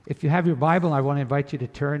If you have your Bible, I want to invite you to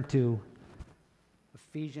turn to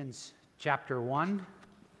Ephesians chapter 1. I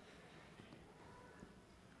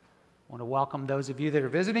want to welcome those of you that are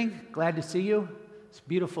visiting. Glad to see you. It's a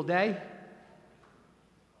beautiful day.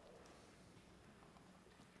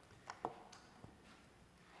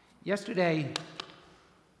 Yesterday,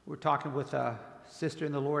 we were talking with a sister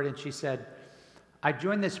in the Lord, and she said, I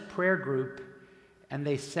joined this prayer group, and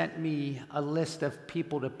they sent me a list of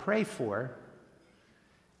people to pray for.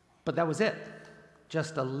 But that was it,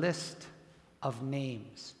 just a list of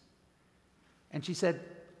names. And she said,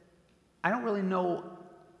 I don't really know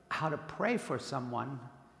how to pray for someone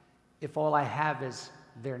if all I have is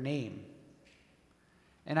their name.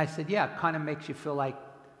 And I said, yeah, it kind of makes you feel like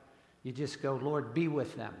you just go, Lord, be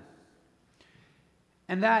with them.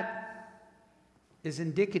 And that is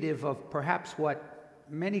indicative of perhaps what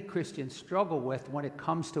many Christians struggle with when it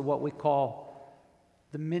comes to what we call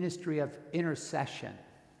the ministry of intercession.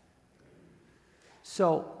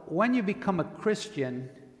 So when you become a Christian,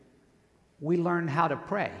 we learn how to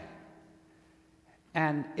pray.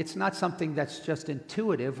 And it's not something that's just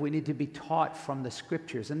intuitive. We need to be taught from the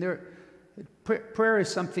scriptures. And prayer is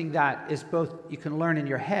something that is both you can learn in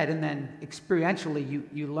your head, and then experientially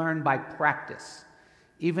you learn by practice.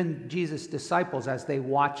 Even Jesus' disciples, as they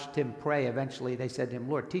watched him pray, eventually they said to him,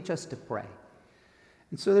 Lord, teach us to pray.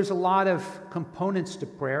 And so there's a lot of components to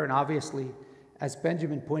prayer, and obviously, as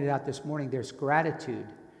Benjamin pointed out this morning, there's gratitude,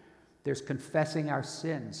 there's confessing our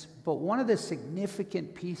sins. But one of the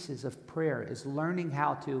significant pieces of prayer is learning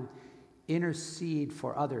how to intercede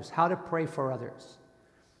for others, how to pray for others.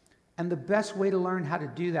 And the best way to learn how to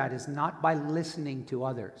do that is not by listening to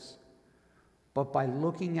others, but by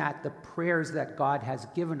looking at the prayers that God has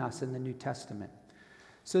given us in the New Testament.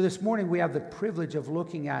 So this morning we have the privilege of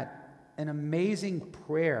looking at an amazing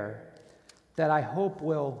prayer that I hope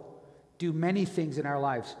will do many things in our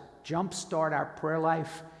lives. Jumpstart our prayer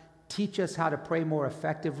life, teach us how to pray more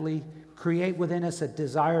effectively, create within us a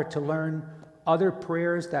desire to learn other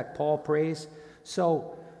prayers that Paul prays.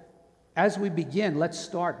 So as we begin, let's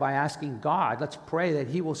start by asking God, let's pray that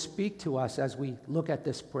he will speak to us as we look at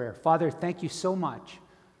this prayer. Father, thank you so much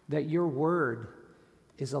that your word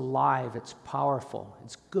is alive, it's powerful,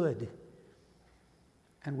 it's good.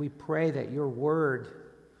 And we pray that your word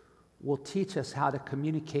will teach us how to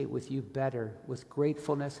communicate with you better, with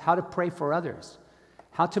gratefulness, how to pray for others,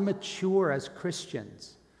 how to mature as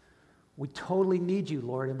Christians. We totally need you,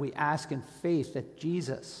 Lord, and we ask in faith that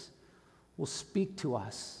Jesus will speak to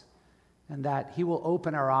us and that he will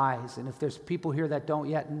open our eyes. And if there's people here that don't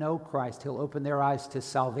yet know Christ, he'll open their eyes to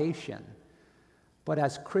salvation. But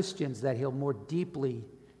as Christians, that he'll more deeply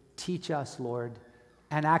teach us, Lord,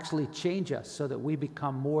 and actually change us so that we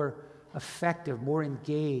become more effective, more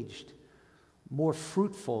engaged, more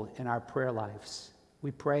fruitful in our prayer lives.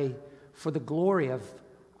 We pray for the glory of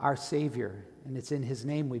our Savior, and it's in his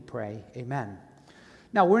name we pray. Amen.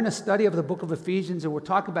 Now, we're in a study of the book of Ephesians, and we're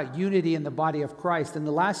talking about unity in the body of Christ. In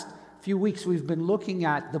the last few weeks, we've been looking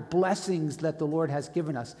at the blessings that the Lord has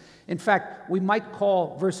given us. In fact, we might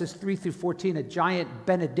call verses 3 through 14 a giant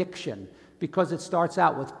benediction, because it starts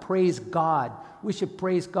out with praise God. We should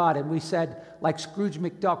praise God. And we said, like Scrooge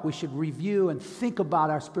McDuck, we should review and think about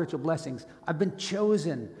our spiritual blessings. I've been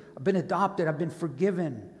chosen. I've been adopted. I've been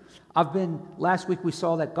forgiven. Last week we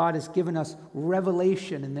saw that God has given us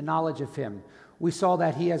revelation in the knowledge of him. We saw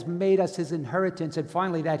that he has made us his inheritance. And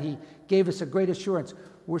finally, that he gave us a great assurance.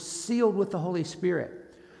 We're sealed with the Holy Spirit.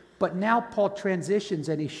 But now Paul transitions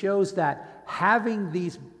and he shows that having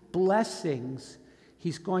these blessings,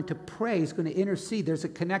 he's going to pray, he's going to intercede. There's a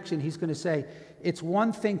connection. He's going to say, it's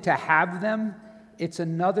one thing to have them, it's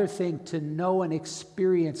another thing to know and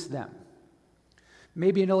experience them.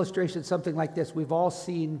 Maybe an illustration, something like this. We've all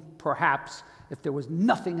seen, perhaps, if there was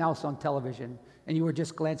nothing else on television and you were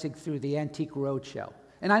just glancing through the Antique Roadshow.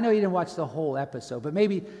 And I know you didn't watch the whole episode, but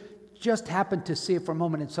maybe just happened to see it for a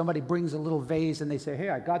moment and somebody brings a little vase and they say, hey,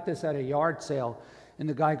 I got this at a yard sale. And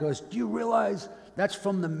the guy goes, do you realize that's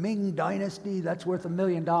from the Ming Dynasty? That's worth $1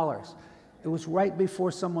 million. It was right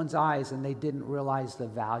before someone's eyes and they didn't realize the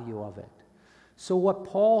value of it. So what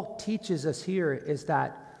Paul teaches us here is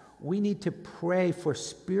that we need to pray for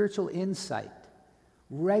spiritual insight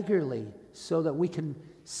regularly so that we can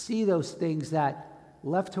see those things that,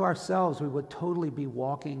 left to ourselves, we would totally be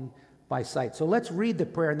walking by sight. So let's read the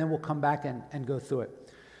prayer and then we'll come back and go through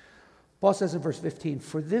it. Paul says in verse 15,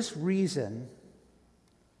 for this reason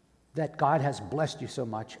that God has blessed you so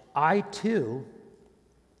much, I too,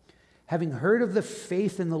 having heard of the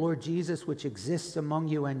faith in the Lord Jesus which exists among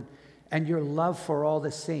you and your love for all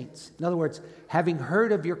the saints. In other words, having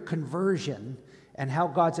heard of your conversion and how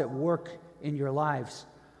God's at work in your lives,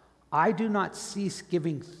 I do not cease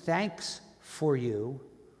giving thanks for you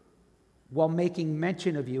while making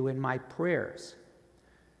mention of you in my prayers.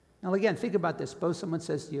 Now again, think about this. Suppose someone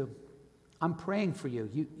says to you, I'm praying for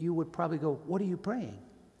you. You would probably go, what are you praying?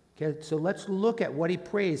 Okay, so let's look at what he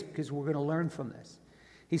prays, because we're going to learn from this.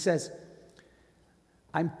 He says,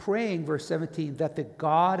 I'm praying, verse 17, that the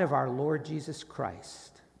God of our Lord Jesus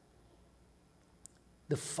Christ,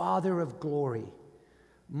 the Father of glory,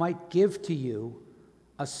 might give to you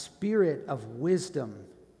a spirit of wisdom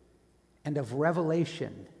and of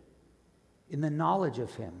revelation in the knowledge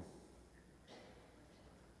of him,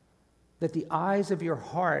 that the eyes of your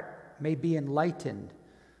heart may be enlightened,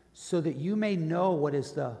 so that you may know what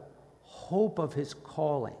is the hope of his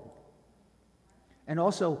calling, and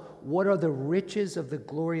also what are the riches of the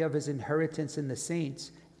glory of his inheritance in the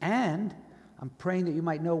saints, and I'm praying that you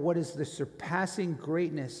might know what is the surpassing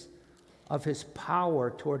greatness of his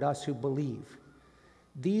power toward us who believe.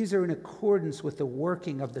 These are in accordance with the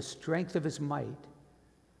working of the strength of his might,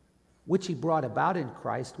 which he brought about in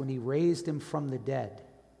Christ when he raised him from the dead.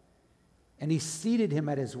 And he seated him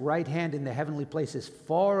at his right hand in the heavenly places,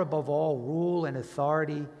 far above all rule and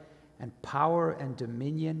authority and power and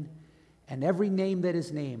dominion, and every name that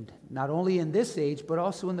is named, not only in this age, but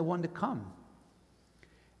also in the one to come.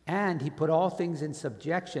 And he put all things in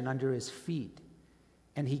subjection under his feet,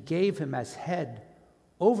 and he gave him as head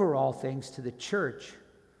over all things to the church,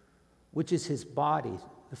 which is his body,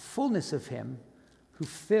 the fullness of him who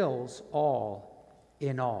fills all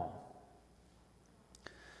in all.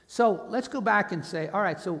 So let's go back and say, all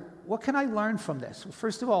right, so what can I learn from this? Well,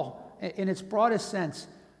 first of all, in its broadest sense,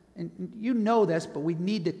 and you know this, but we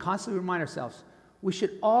need to constantly remind ourselves, we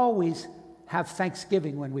should always have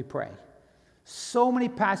thanksgiving when we pray. So many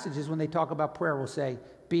passages when they talk about prayer will say,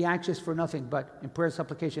 be anxious for nothing, but in prayer and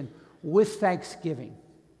supplication with thanksgiving.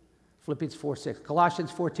 Philippians 4:6.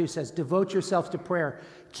 Colossians 4:2 says, devote yourselves to prayer.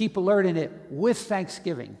 Keep alert in it with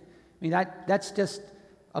thanksgiving. I mean, that's just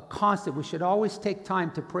a constant. We should always take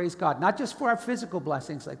time to praise God, not just for our physical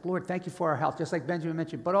blessings, like, Lord, thank you for our health, just like Benjamin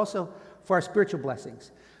mentioned, but also for our spiritual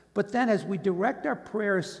blessings. But then as we direct our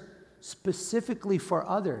prayers specifically for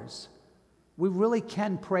others, we really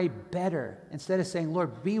can pray better instead of saying,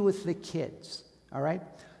 Lord, be with the kids, all right?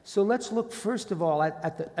 So let's look first of all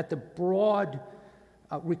at the broad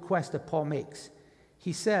request that Paul makes.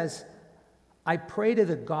 He says, I pray to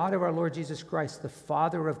the God of our Lord Jesus Christ, the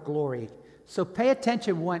Father of glory. So pay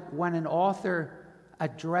attention when an author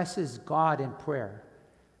addresses God in prayer.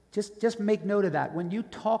 Just make note of that. When you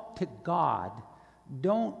talk to God,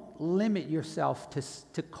 don't limit yourself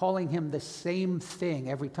to calling him the same thing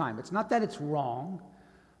every time. It's not that it's wrong,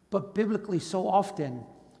 but biblically so often,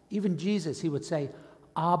 even Jesus, he would say,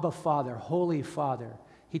 Abba, Father, Holy Father.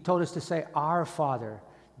 He told us to say, Our Father.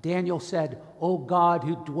 Daniel said, O God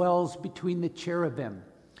who dwells between the cherubim.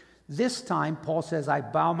 This time, Paul says, I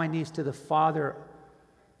bow my knees to the Father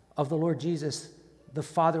of the Lord Jesus, the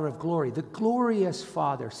Father of glory, the glorious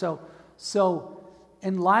Father. So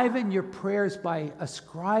enliven your prayers by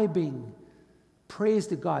ascribing praise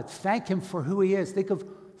to God. Thank him for who he is. Think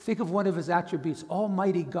of one of his attributes,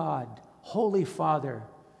 Almighty God, Holy Father,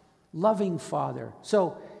 loving Father.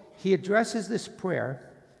 So he addresses this prayer,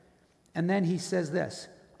 and then he says this,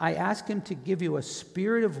 I ask him to give you a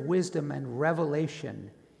spirit of wisdom and revelation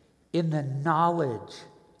in the knowledge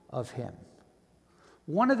of him.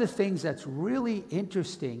 One of the things that's really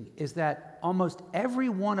interesting is that almost every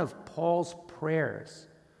one of Paul's prayers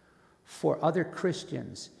for other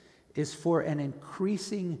Christians is for an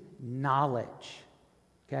increasing knowledge.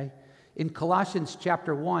 Okay? In Colossians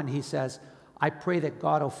chapter 1, he says, I pray that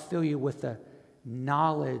God will fill you with the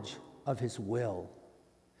knowledge of his will.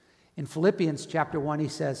 In Philippians chapter 1, he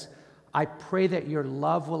says, I pray that your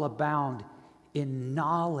love will abound in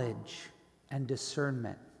knowledge and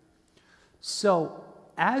discernment. So,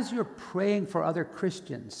 as you're praying for other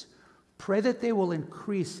Christians, pray that they will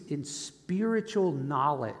increase in spiritual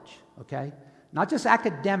knowledge, okay? Not just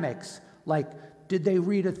academics, like did they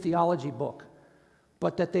read a theology book,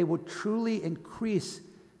 but that they would truly increase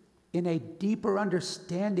in a deeper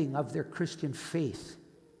understanding of their Christian faith.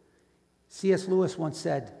 C.S. Lewis once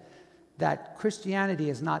said that Christianity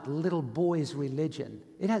is not little boys' religion.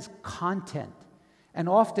 It has content. And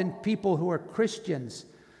often people who are Christians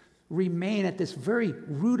remain at this very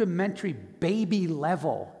rudimentary baby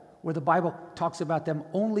level where the Bible talks about them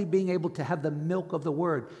only being able to have the milk of the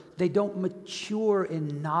word. They don't mature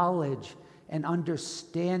in knowledge and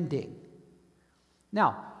understanding.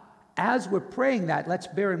 Now, as we're praying that, let's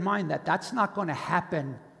bear in mind that that's not going to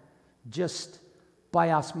happen just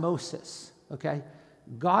by osmosis, okay?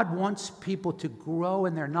 God wants people to grow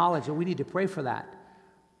in their knowledge, and we need to pray for that.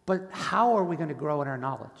 But how are we going to grow in our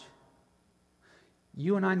knowledge?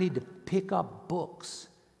 You and I need to pick up books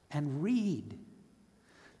and read.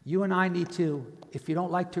 You and I need to, if you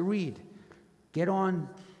don't like to read, get on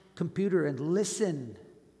computer and listen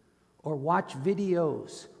or watch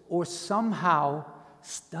videos or somehow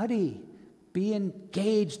study. Be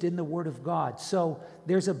engaged in the Word of God. So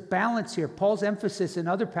there's a balance here. Paul's emphasis in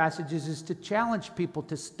other passages is to challenge people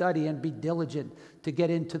to study and be diligent to get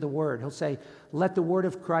into the Word. He'll say, let the Word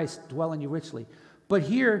of Christ dwell in you richly. But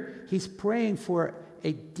here, he's praying for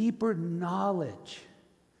a deeper knowledge.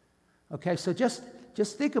 Okay, so just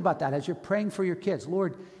think about that as you're praying for your kids.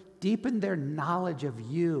 Lord, deepen their knowledge of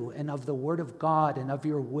you and of the Word of God and of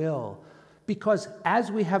your will. Because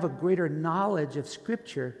as we have a greater knowledge of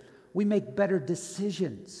Scripture, we make better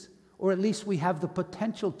decisions, or at least we have the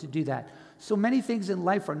potential to do that. So many things in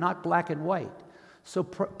life are not black and white. So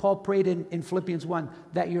Paul prayed in Philippians 1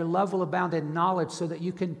 that your love will abound in knowledge so that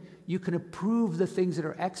you can approve the things that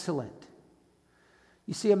are excellent.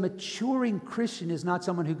 You see, a maturing Christian is not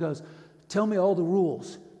someone who goes, tell me all the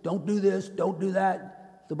rules. Don't do this, don't do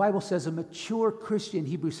that. The Bible says a mature Christian,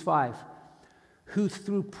 Hebrews 5, who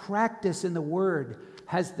through practice in the Word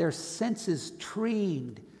has their senses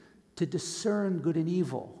trained to discern good and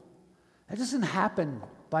evil. That doesn't happen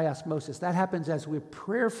by osmosis. That happens as we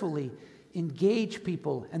prayerfully engage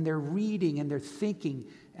people, and they're reading, and they're thinking,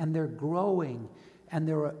 and they're growing, and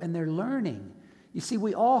they're learning. You see,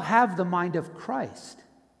 we all have the mind of Christ.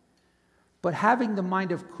 But having the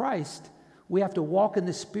mind of Christ, we have to walk in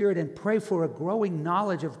the Spirit and pray for a growing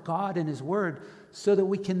knowledge of God and His Word so that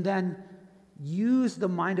we can then use the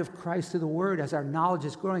mind of Christ through the Word as our knowledge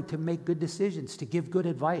is growing to make good decisions, to give good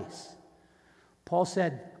advice. Paul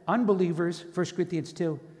said, unbelievers, 1 Corinthians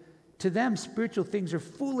 2, to them spiritual things are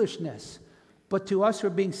foolishness, but to us who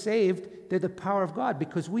are being saved, they're the power of God,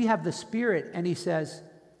 because we have the Spirit, and he says,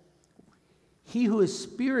 he who is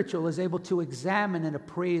spiritual is able to examine and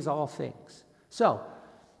appraise all things. So,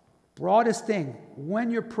 broadest thing,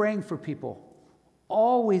 when you're praying for people,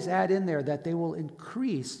 always add in there that they will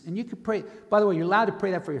increase. And you can pray, by the way, you're allowed to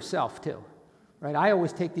pray that for yourself too, right? I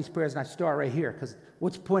always take these prayers and I start right here, because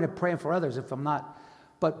what's the point of praying for others if I'm not?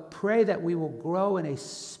 But pray that we will grow in a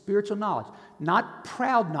spiritual knowledge, not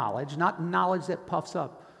proud knowledge, not knowledge that puffs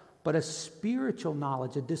up, but a spiritual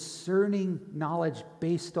knowledge, a discerning knowledge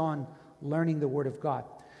based on learning the Word of God.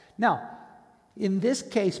 Now, in this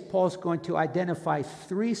case, Paul's going to identify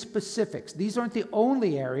three specifics. These aren't the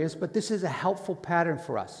only areas, but this is a helpful pattern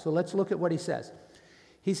for us. So let's look at what he says.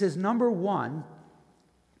 He says, number one,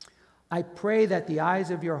 I pray that the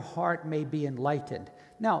eyes of your heart may be enlightened.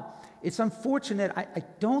 Now, it's unfortunate. I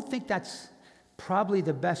don't think that's probably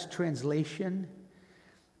the best translation,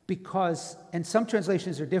 because, and some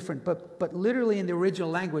translations are different, but literally in the original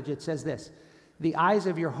language it says this: the eyes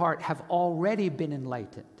of your heart have already been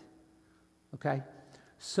enlightened. Okay?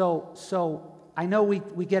 So I know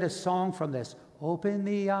we get a song from this. Open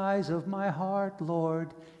the eyes of my heart,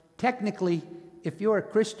 Lord. Technically, if you're a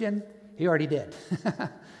Christian, he already did.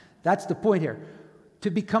 That's the point here. To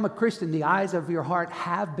become a Christian, the eyes of your heart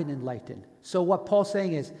have been enlightened. So what Paul's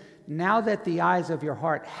saying is, now that the eyes of your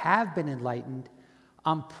heart have been enlightened,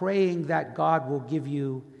 I'm praying that God will give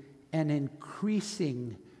you an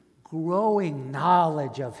increasing, growing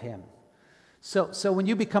knowledge of Him. So when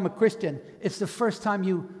you become a Christian, it's the first time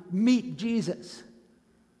you meet Jesus.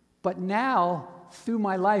 But now, through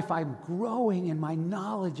my life, I'm growing in my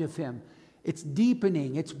knowledge of Him. It's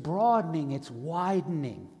deepening, it's broadening, it's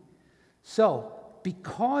widening. So,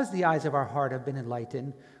 because the eyes of our heart have been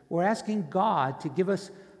enlightened, we're asking God to give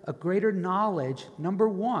us a greater knowledge. Number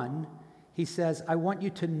one, he says, I want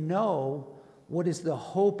you to know what is the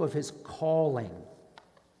hope of His calling.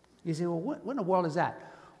 You say, well, what in the world is that?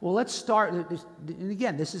 Well, let's start, and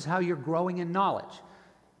again, this is how you're growing in knowledge.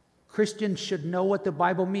 Christians should know what the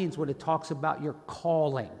Bible means when it talks about your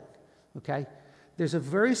calling, okay? There's a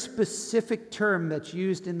very specific term that's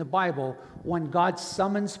used in the Bible when God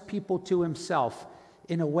summons people to Himself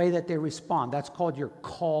in a way that they respond. That's called your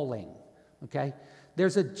calling, okay?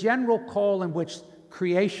 There's a general call in which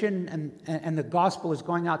creation and the gospel is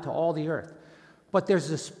going out to all the earth. But there's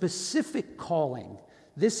a specific calling.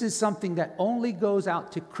 This is something that only goes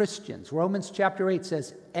out to Christians. Romans chapter 8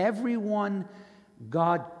 says, everyone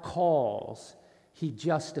God calls, He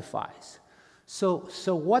justifies. So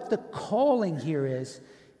what the calling here is,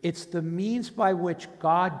 it's the means by which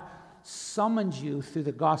God summons you through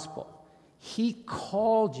the gospel. He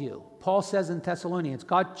called you. Paul says in Thessalonians,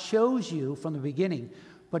 God chose you from the beginning,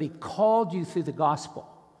 but He called you through the gospel.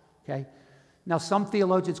 Okay? Now, some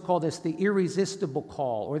theologians call this the irresistible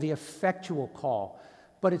call or the effectual call,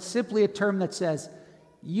 but it's simply a term that says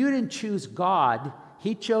you didn't choose God.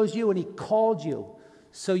 He chose you and he called you.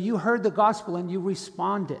 So you heard the gospel and you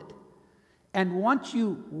responded. And once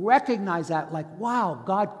you recognize that, like, wow,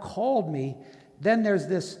 God called me, then there's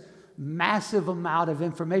this massive amount of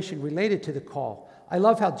information related to the call. I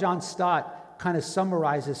love how John Stott kind of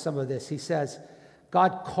summarizes some of this. He says,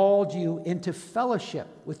 God called you into fellowship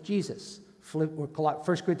with Jesus. 1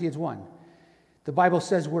 Corinthians 1. The Bible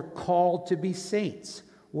says we're called to be saints.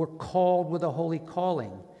 We're called with a holy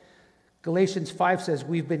calling. Galatians 5 says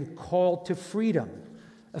we've been called to freedom.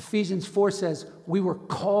 Ephesians 4 says we were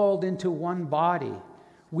called into one body.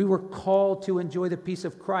 We were called to enjoy the peace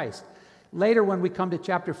of Christ. Later, when we come to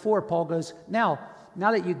chapter 4, Paul goes, now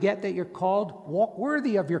that you get that you're called, walk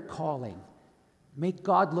worthy of your calling. Make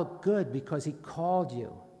God look good because he called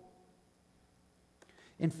you.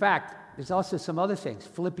 In fact, there's also some other things.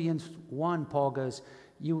 Philippians 1, Paul goes,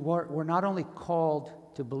 we're not only called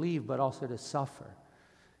to believe, but also to suffer.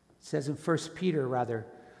 It says in 1 Peter, rather,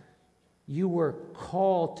 you were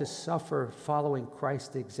called to suffer following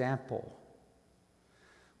Christ's example.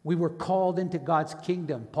 We were called into God's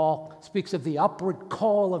kingdom. Paul speaks of the upward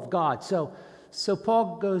call of God. So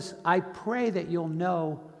Paul goes, I pray that you'll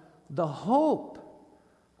know the hope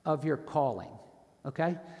of your calling.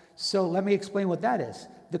 Okay? So let me explain what that is.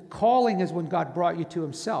 The calling is when God brought you to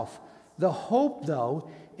himself. The hope, though,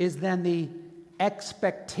 is then the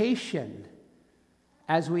expectation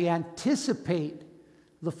as we anticipate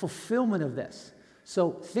the fulfillment of this.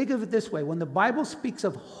 So think of it this way. When the Bible speaks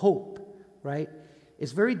of hope, right,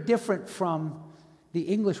 it's very different from the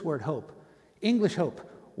English word hope. English hope.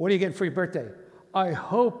 What are you getting for your birthday? I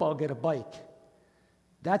hope I'll get a bike.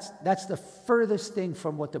 That's the furthest thing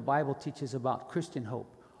from what the Bible teaches about Christian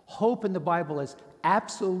hope. Hope in the Bible is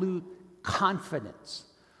absolute confidence,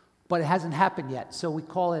 but it hasn't happened yet. So we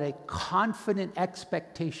call it a confident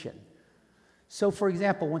expectation. So, for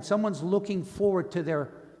example, when someone's looking forward to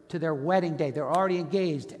their wedding day, they're already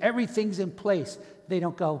engaged, everything's in place. They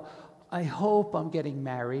don't go, I hope I'm getting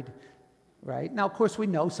married, right? Now, of course, we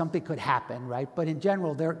know something could happen, right? But in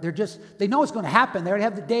general, they know it's going to happen. They already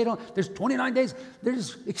have the date on. There's 29 days. They're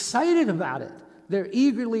just excited about it. They're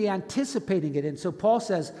eagerly anticipating it. And so Paul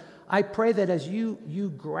says, I pray that as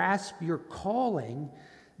you grasp your calling,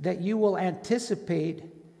 that you will anticipate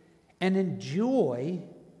and enjoy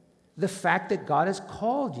the fact that God has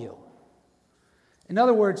called you. In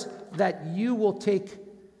other words, that you will take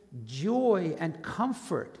joy and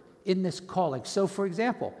comfort in this calling. So, for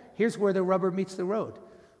example, here's where the rubber meets the road.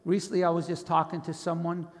 Recently, I was just talking to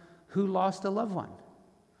someone who lost a loved one.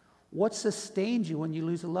 What sustains you when you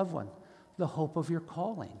lose a loved one? The hope of your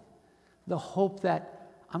calling. The hope that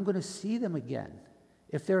I'm going to see them again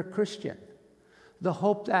if they're a Christian. The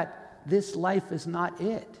hope that this life is not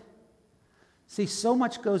it. See, so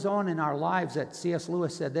much goes on in our lives that C.S.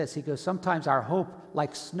 Lewis said this. He goes, sometimes our hope,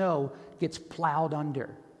 like snow, gets plowed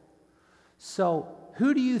under. So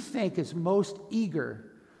who do you think is most eager,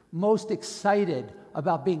 most excited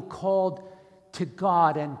about being called to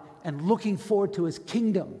God and looking forward to his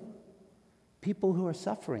kingdom? People who are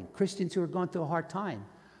suffering, Christians who are going through a hard time.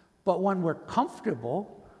 But when we're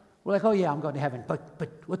comfortable, we're like, oh yeah, I'm going to heaven.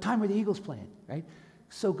 But what time are the Eagles playing, right?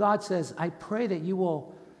 So God says, I pray that you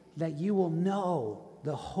will know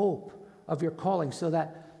the hope of your calling so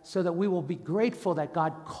that we will be grateful that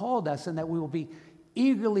God called us and that we will be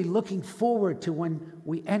eagerly looking forward to when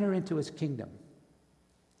we enter into his kingdom.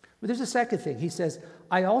 But there's a second thing. He says,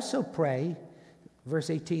 I also pray, verse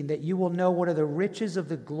 18, that you will know what are the riches of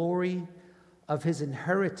the glory of his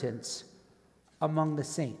inheritance among the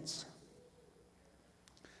saints.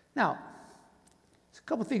 Now, there's a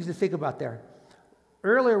couple things to think about there.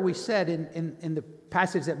 Earlier we said in the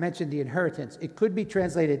passage that mentioned the inheritance, it could be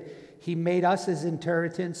translated, he made us his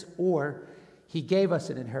inheritance, or he gave us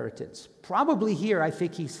an inheritance. Probably here, I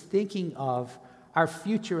think he's thinking of our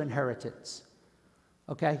future inheritance.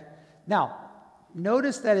 Okay? Now,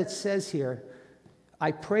 notice that it says here,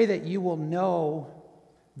 I pray that you will know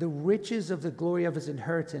the riches of the glory of his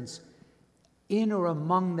inheritance in or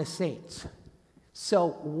among the saints.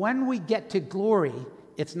 So when we get to glory,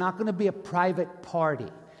 it's not going to be a private party.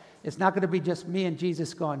 It's not going to be just me and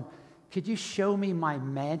Jesus going, could you show me my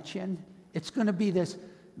mansion? It's going to be this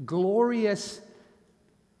glorious,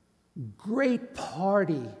 great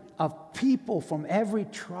party of people from every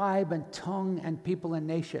tribe and tongue and people and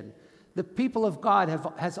nation. The people of God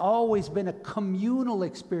has always been a communal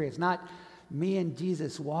experience, not me and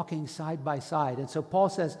Jesus walking side by side. And so Paul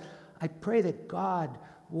says, I pray that God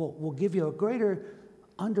will give you a greater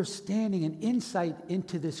understanding and insight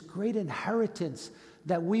into this great inheritance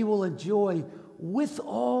that we will enjoy with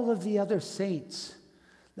all of the other saints.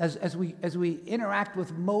 as we interact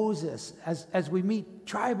with Moses, as we meet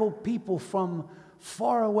tribal people from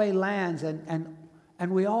faraway lands,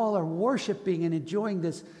 and we all are worshiping and enjoying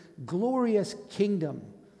this glorious kingdom,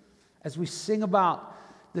 as we sing about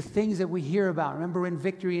the things that we hear about. Remember in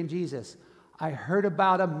Victory in Jesus, I heard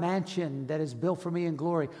about a mansion that is built for me in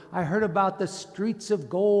glory. I heard about the streets of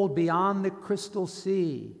gold beyond the crystal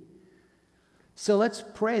sea. So let's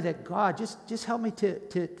pray that God, just help me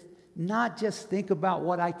to not just think about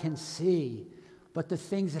what I can see, but the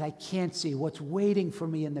things that I can't see, what's waiting for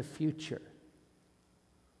me in the future.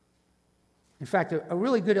 In fact, a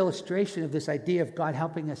really good illustration of this idea of God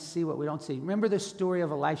helping us see what we don't see. Remember the story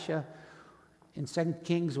of Elisha in 2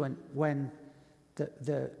 Kings when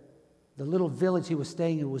the little village he was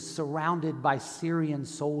staying in was surrounded by Syrian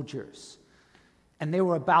soldiers. And they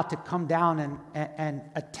were about to come down and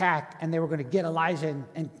attack, and they were going to get Elisha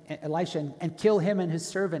and kill him and his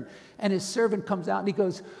servant. And his servant comes out and he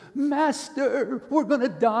goes, "Master, we're going to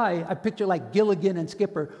die." I picture like Gilligan and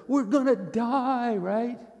Skipper. "We're going to die,"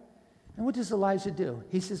 right? And what does Elijah do?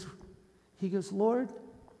 He goes, "Lord,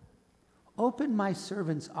 open my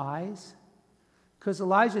servant's eyes." Because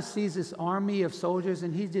Elijah sees this army of soldiers,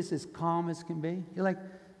 and he's just as calm as can be. You're like,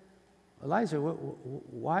 "Elijah,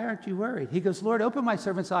 why aren't you worried?" He goes, "Lord, open my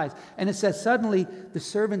servant's eyes." And it says, suddenly the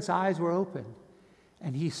servant's eyes were open,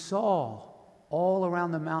 and he saw all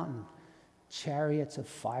around the mountain chariots of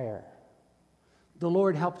fire. The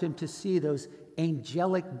Lord helped him to see those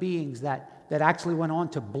angelic beings that actually went on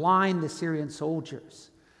to blind the Syrian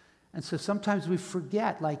soldiers. And so sometimes we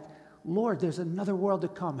forget, like, Lord, there's another world to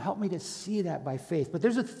come. Help me to see that by faith. But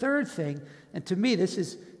there's a third thing, and to me this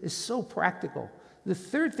is so practical. The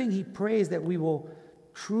third thing he prays that we will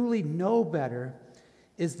truly know better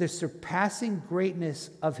is the surpassing greatness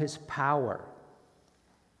of his power.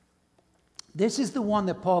 This is the one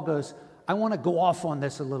that Paul goes, I want to go off on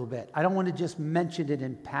this a little bit. I don't want to just mention it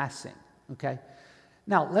in passing, okay?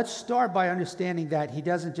 Now, let's start by understanding that he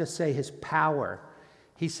doesn't just say his power.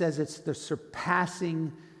 He says it's the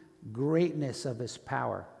surpassing greatness of his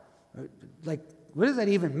power. Like, what does that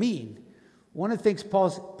even mean? One of the things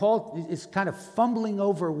Paul is kind of fumbling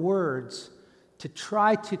over words to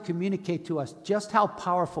try to communicate to us just how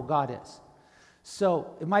powerful God is.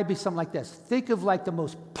 So it might be something like this. Think of like the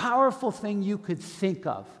most powerful thing you could think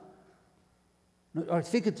of. Or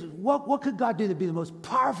think it's, what could God do to be the most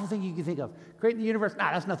powerful thing you could think of? Creating the universe?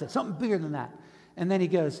 Nah, that's nothing. Something bigger than that. And then he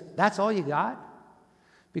goes, that's all you got?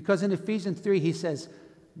 Because in Ephesians 3, he says,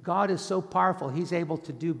 God is so powerful, he's able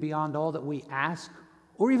to do beyond all that we ask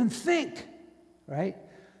or even think, right?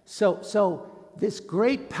 So this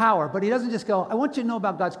great power, but he doesn't just go, I want you to know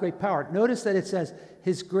about God's great power. Notice that it says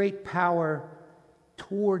his great power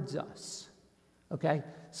towards us, okay?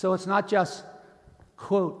 So it's not just,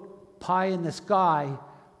 quote, pie in the sky,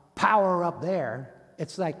 power up there.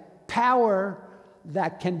 It's like power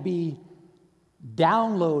that can be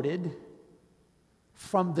downloaded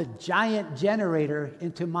from the giant generator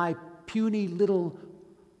into my puny little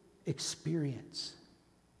experience.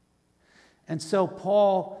 And so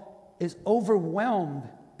Paul is overwhelmed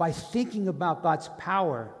by thinking about God's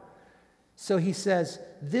power. So he says,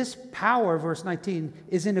 this power, verse 19,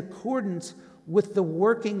 is in accordance with the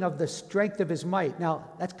working of the strength of his might. Now,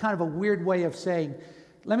 that's kind of a weird way of saying,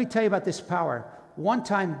 let me tell you about this power. One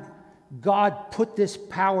time, God put this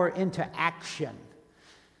power into action.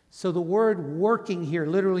 So the word working here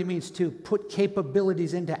literally means to put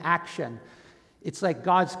capabilities into action. It's like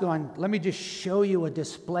God's going, let me just show you a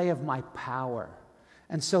display of my power.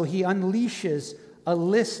 And so he unleashes a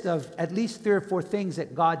list of at least 3 or 4 things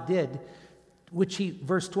that God did, which he,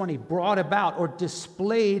 verse 20, brought about or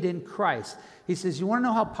displayed in Christ. He says, you want to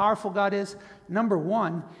know how powerful God is? Number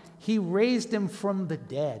 1, he raised him from the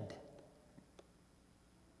dead.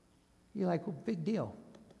 You're like, well, big deal.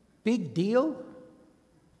 Big deal?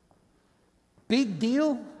 Big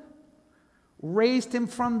deal? Raised him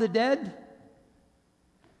from the dead?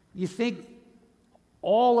 You think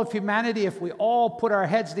all of humanity, if we all put our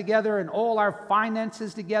heads together and all our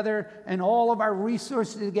finances together and all of our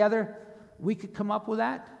resources together, we could come up with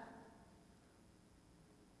that?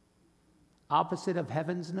 Opposite of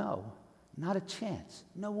heaven's no. Not a chance.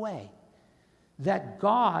 No way. That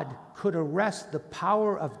God could arrest the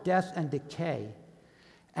power of death and decay.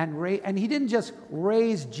 And he didn't just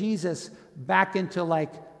raise Jesus back into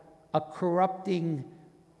like a corrupting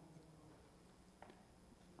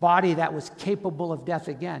body that was capable of death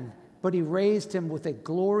again, but he raised him with a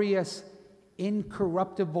glorious,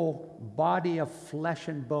 incorruptible body of flesh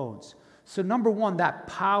and bones. So number 1, that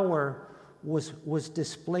power was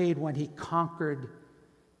displayed when he conquered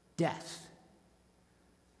death.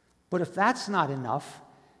 But if that's not enough,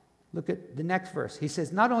 Look at the next verse. He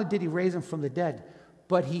says, not only did he raise him from the dead,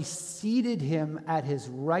 but he seated him at his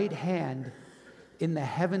right hand in the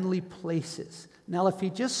heavenly places. Now, if he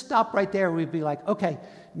just stopped right there, we'd be like, okay,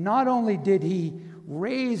 not only did he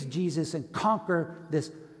raise Jesus and conquer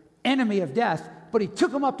this enemy of death, but he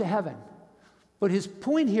took him up to heaven. But his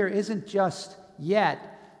point here isn't just yet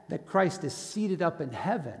that Christ is seated up in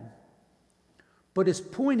heaven, but his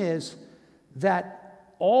point is that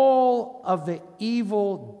all of the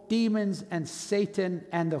evil demons and Satan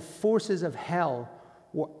and the forces of hell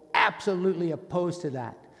were absolutely opposed to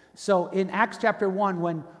that. So in Acts chapter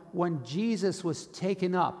 1, when Jesus was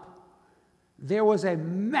taken up, there was a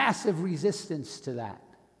massive resistance to that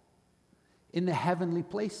in the heavenly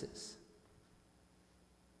places.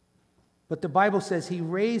 But the Bible says he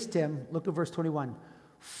raised him, look at verse 21,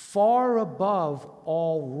 far above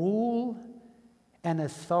all rule and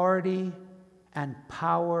authority and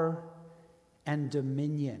power and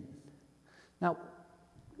dominion. Now,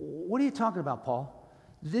 what are you talking about, Paul?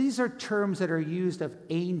 These are terms that are used of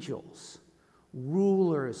angels,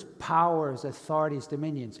 rulers, powers, authorities,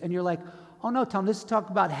 dominions. And you're like, oh no, Tom, this is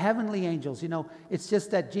talking about heavenly angels. You know, it's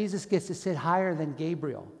just that Jesus gets to sit higher than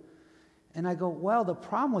Gabriel. And I go, well, the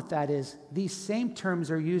problem with that is these same terms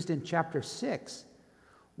are used in chapter 6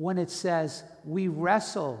 when it says we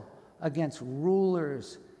wrestle against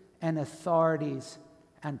rulers and authorities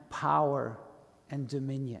and power and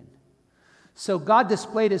dominion. So God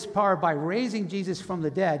displayed his power by raising Jesus from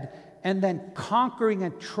the dead and then conquering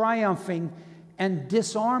and triumphing and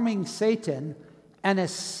disarming Satan and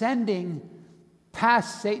ascending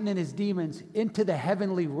past Satan and his demons into the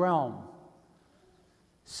heavenly realm.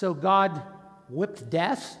 So God whipped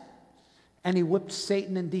death and he whipped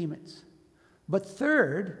Satan and demons. But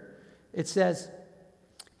third, it says,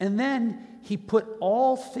 and then he put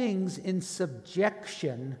all things in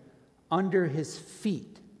subjection under his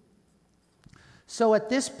feet. So at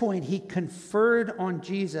this point, he conferred on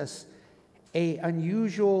Jesus an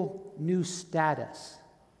unusual new status.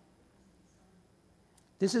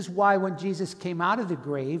 This is why when Jesus came out of the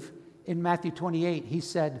grave in Matthew 28, he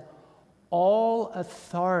said, all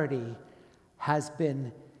authority has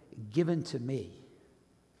been given to me.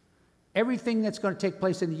 Everything that's going to take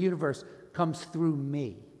place in the universe comes through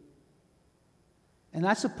me. And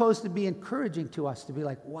that's supposed to be encouraging to us to be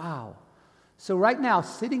like, wow. So right now,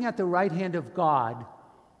 sitting at the right hand of God,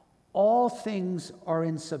 all things are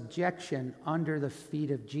in subjection under the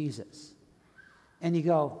feet of Jesus. And you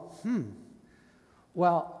go,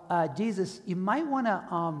 well, Jesus, you might want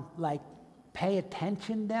to pay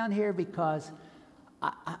attention down here because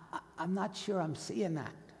I'm not sure I'm seeing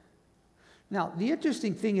that. Now, the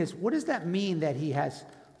interesting thing is, what does that mean that he has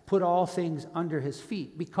put all things under his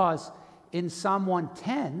feet? Because in Psalm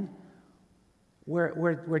 110,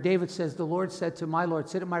 where David says, the Lord said to my Lord,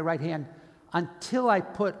 sit at my right hand until I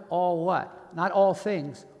put all what? Not all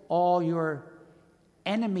things, all your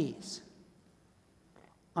enemies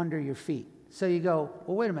under your feet. So you go,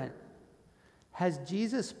 well, wait a minute. Has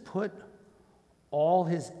Jesus put all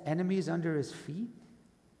his enemies under his feet?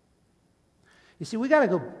 You see, we got to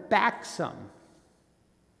go back some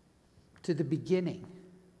to the beginning.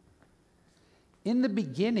 In the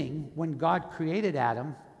beginning, when God created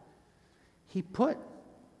Adam, he put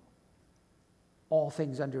all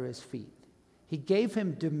things under his feet. He gave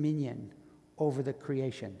him dominion over the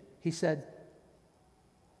creation. He said,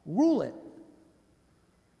 rule it.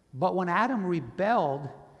 But when Adam rebelled,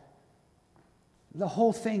 the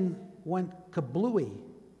whole thing went kablooey.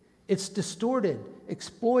 It's distorted,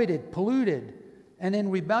 exploited, polluted. And in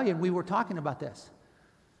rebellion, we were talking about this.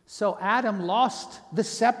 So Adam lost the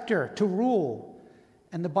scepter to rule.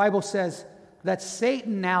 And the Bible says that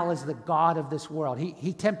Satan now is the god of this world.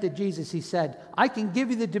 He tempted Jesus. He said, I can give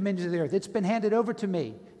you the dominions of the earth. It's been handed over to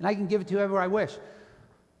me, and I can give it to whoever I wish.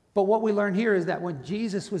 But what we learn here is that when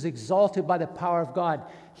Jesus was exalted by the power of God,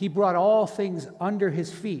 he brought all things under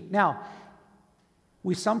his feet. Now,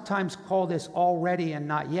 we sometimes call this already and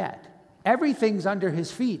not yet. Everything's under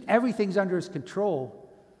his feet. Everything's under his control.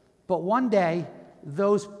 But one day,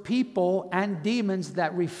 those people and demons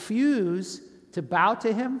that refuse to bow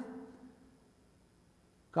to him,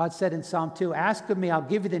 God said in Psalm 2, ask of me, I'll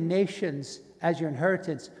give you the nations as your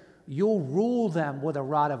inheritance. You'll rule them with a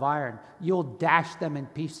rod of iron. You'll dash them in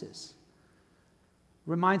pieces.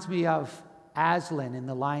 Reminds me of Aslan in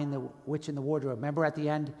The Lion, the Witch, and the Wardrobe. Remember at the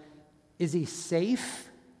end, is he safe?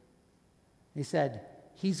 He said,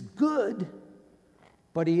 he's good,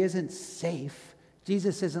 but he isn't safe.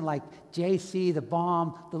 Jesus isn't like JC, the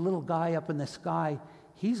bomb, the little guy up in the sky.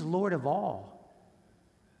 He's Lord of all.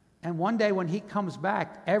 And one day when he comes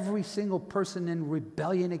back, every single person in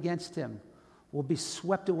rebellion against him will be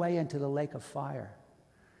swept away into the lake of fire.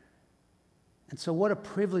 And so what a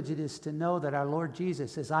privilege it is to know that our Lord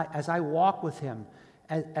Jesus, as I walk with him,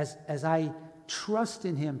 as I trust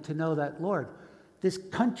in him, to know that, Lord, this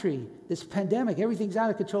country, this pandemic, everything's out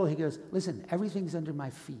of control. He goes, listen, everything's under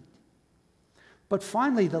my feet. But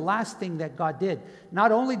finally, the last thing that God did,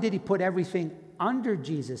 not only did he put everything under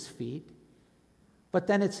Jesus' feet, but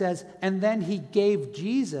then it says, and then he gave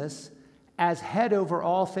Jesus as head over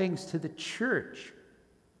all things to the church.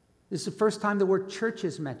 This is the first time the word church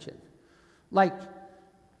is mentioned. Like,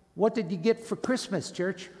 what did you get for Christmas,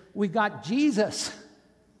 church? We got Jesus.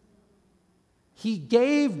 He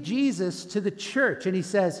gave Jesus to the church, and he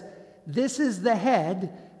says, this is the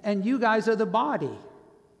head, and you guys are the body.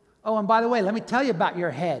 Oh, and by the way, let me tell you about your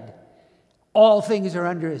head. All things are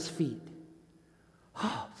under his feet.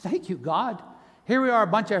 Oh, thank you, God. Here we are, a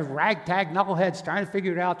bunch of ragtag knuckleheads trying to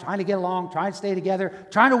figure it out, trying to get along, trying to stay together,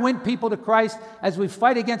 trying to win people to Christ as we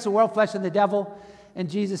fight against the world, flesh, and the devil. And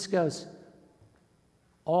Jesus goes,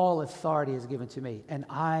 all authority is given to me, and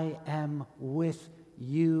I am with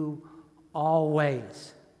you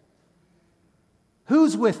always.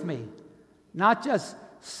 Who's with me? Not just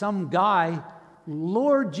some guy,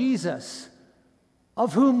 Lord Jesus,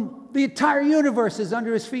 of whom the entire universe is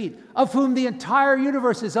under his feet, of whom the entire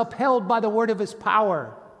universe is upheld by the word of his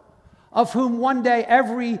power, of whom one day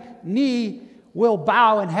every knee will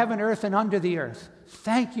bow in heaven, earth, and under the earth.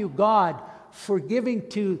 Thank you, God, for giving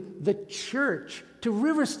to the church, to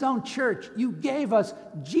Riverstone Church. You gave us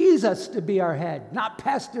Jesus to be our head, not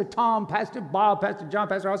Pastor Tom, Pastor Bob, Pastor John,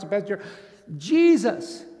 Pastor Austin, Pastor.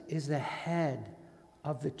 Jesus is the head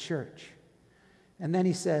of the church. And then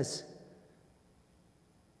he says,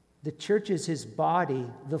 the church is his body,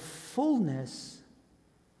 the fullness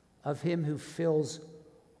of him who fills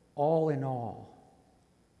all in all.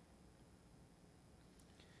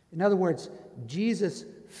 In other words, Jesus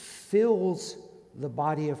fills the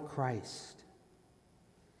body of Christ.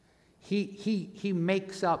 He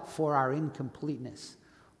makes up for our incompleteness.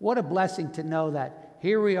 What a blessing to know that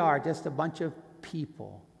here we are, just a bunch of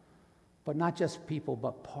people, but not just people,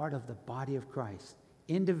 but part of the body of Christ,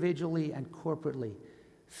 individually and corporately,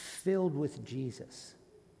 filled with Jesus.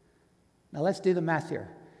 Now let's do the math here.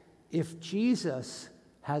 If Jesus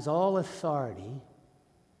has all authority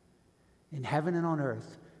in heaven and on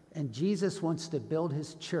earth, and Jesus wants to build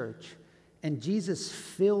his church, and Jesus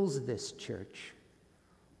fills this church,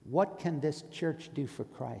 what can this church do for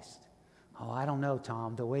Christ? Oh, I don't know,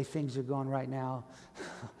 Tom. The way things are going right now,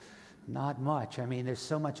 not much. I mean, there's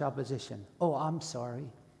so much opposition. Oh, I'm sorry.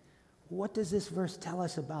 What does this verse tell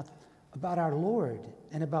us about our Lord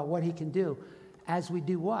and about what he can do? As we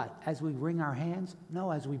do what? As we wring our hands? No,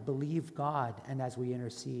 as we believe God and as we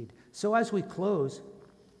intercede. So as we close,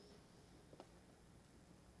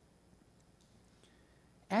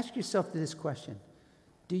 ask yourself this question.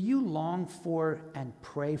 Do you long for and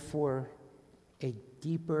pray for a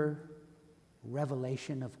deeper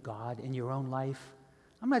revelation of God in your own life?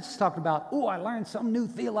 I'm not just talking about, oh, I learned some new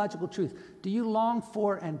theological truth. Do you long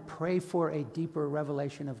for and pray for a deeper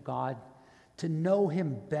revelation of God, to know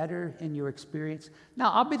him better in your experience?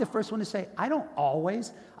 Now, I'll be the first one to say, I don't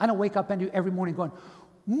wake up and every morning going,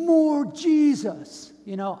 more Jesus.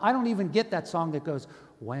 You know, I don't even get that song that goes,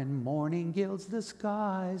 when morning gilds the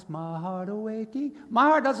skies, my heart awaking. My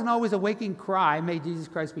heart doesn't always awaking cry, may Jesus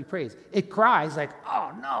Christ be praised. It cries like,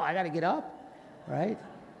 oh no, I got to get up, right?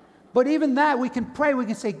 But even that, we can pray. We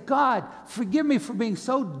can say, God, forgive me for being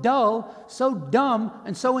so dull, so dumb,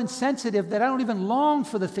 and so insensitive that I don't even long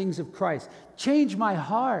for the things of Christ. Change my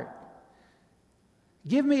heart.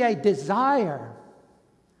 Give me a desire.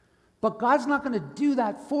 But God's not going to do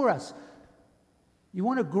that for us. You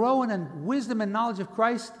want to grow in wisdom and knowledge of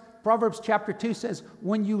Christ? Proverbs chapter 2 says,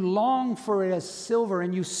 when you long for it as silver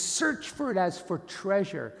and you search for it as for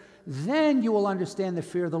treasure, then you will understand the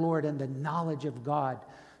fear of the Lord and the knowledge of God.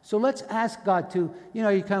 So let's ask God to, you're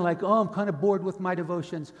kind of like, oh, I'm kind of bored with my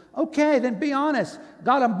devotions. Okay, then be honest.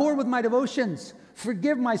 God, I'm bored with my devotions.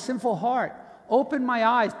 Forgive my sinful heart. Open my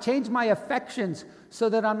eyes. Change my affections so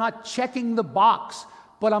that I'm not checking the box,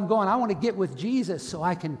 but I'm going, I want to get with Jesus so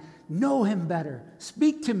I can know him better.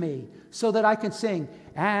 Speak to me so that I can sing,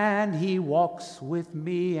 and he walks with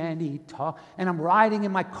me and he talks. And I'm riding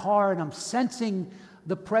in my car and I'm sensing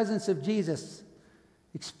the presence of Jesus.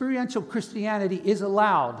 Experiential Christianity is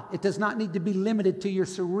allowed. It does not need to be limited to your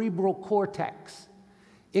cerebral cortex.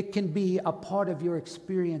 It can be a part of your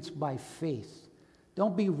experience by faith.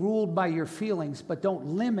 Don't be ruled by your feelings, but don't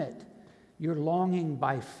limit your longing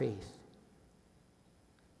by faith.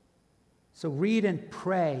 So read and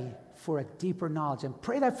pray for a deeper knowledge. And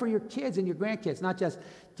pray that for your kids and your grandkids, not just,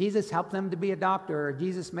 Jesus, help them to be a doctor, or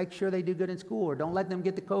Jesus, make sure they do good in school, or don't let them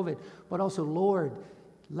get the COVID, but also, Lord,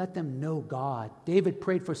 let them know God. David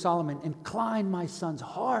prayed for Solomon, incline my son's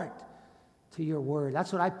heart to your word.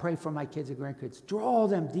 That's what I pray for my kids and grandkids. Draw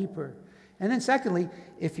them deeper. And then secondly,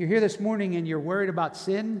 if you're here this morning and you're worried about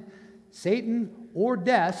sin, Satan, or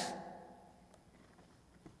death,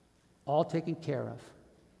 all taken care of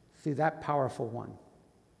through that powerful one.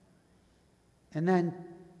 And then,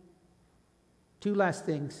 two last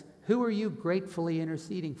things. Who are you gratefully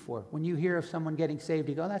interceding for? When you hear of someone getting saved,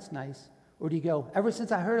 you go, that's nice. Or do you go, ever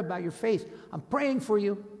since I heard about your faith, I'm praying for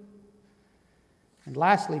you? And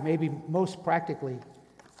lastly, maybe most practically,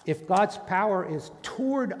 if God's power is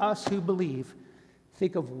toward us who believe,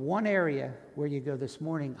 think of one area where you go, this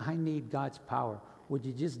morning, I need God's power. Would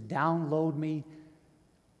you just download me?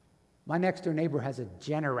 My next door neighbor has a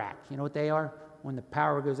Generac. You know what they are? When the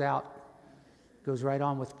power goes out, it goes right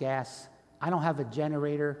on with gas. I don't have a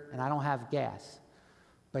generator and I don't have gas.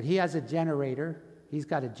 But he has a generator. He's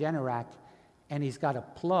got a Generac, and he's got a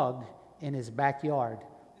plug in his backyard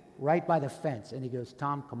right by the fence. And he goes,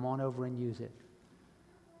 Tom, come on over and use it.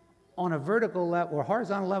 On a vertical level or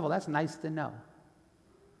horizontal level, that's nice to know.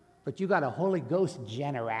 But you got a Holy Ghost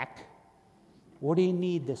Generac. What do you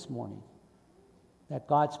need this morning that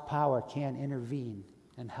God's power can intervene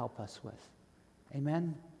and help us with?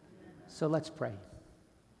 Amen? So let's pray.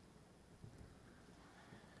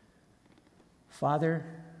 Father,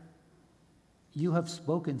 you have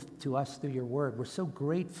spoken to us through your word. We're so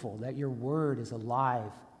grateful that your word is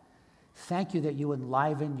alive. Thank you that you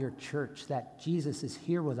enliven your church, that Jesus is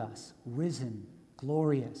here with us, risen,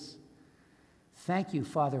 glorious. Thank you,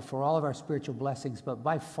 Father, for all of our spiritual blessings, but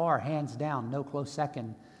by far, hands down, no close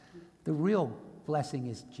second, the real blessing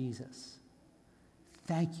is Jesus.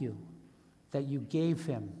 Thank you that you gave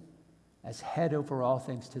him as head over all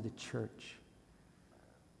things to the church.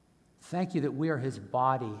 Thank you that we are his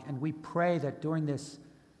body, and we pray that during this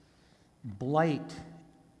blight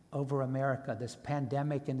over America, this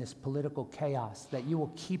pandemic and this political chaos, that you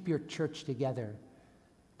will keep your church together,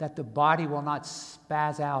 that the body will not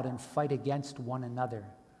spaz out and fight against one another,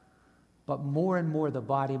 but more and more the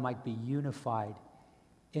body might be unified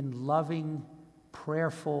in loving,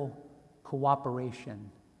 prayerful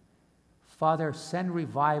cooperation. Father, send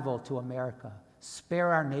revival to America.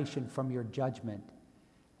 Spare our nation from your judgment.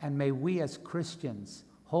 And may we as Christians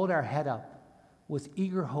hold our head up with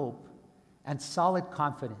eager hope and solid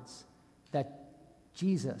confidence that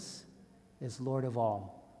Jesus is Lord of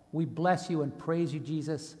all. We bless you and praise you,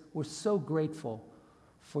 Jesus. We're so grateful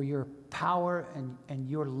for your power and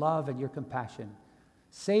your love and your compassion.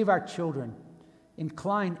 Save our children.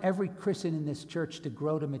 Incline every Christian in this church to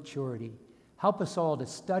grow to maturity. Help us all to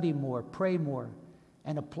study more, pray more,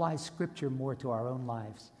 and apply Scripture more to our own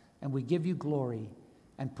lives. And we give you glory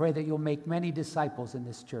and pray that you'll make many disciples in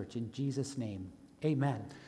this church. In Jesus' name, amen.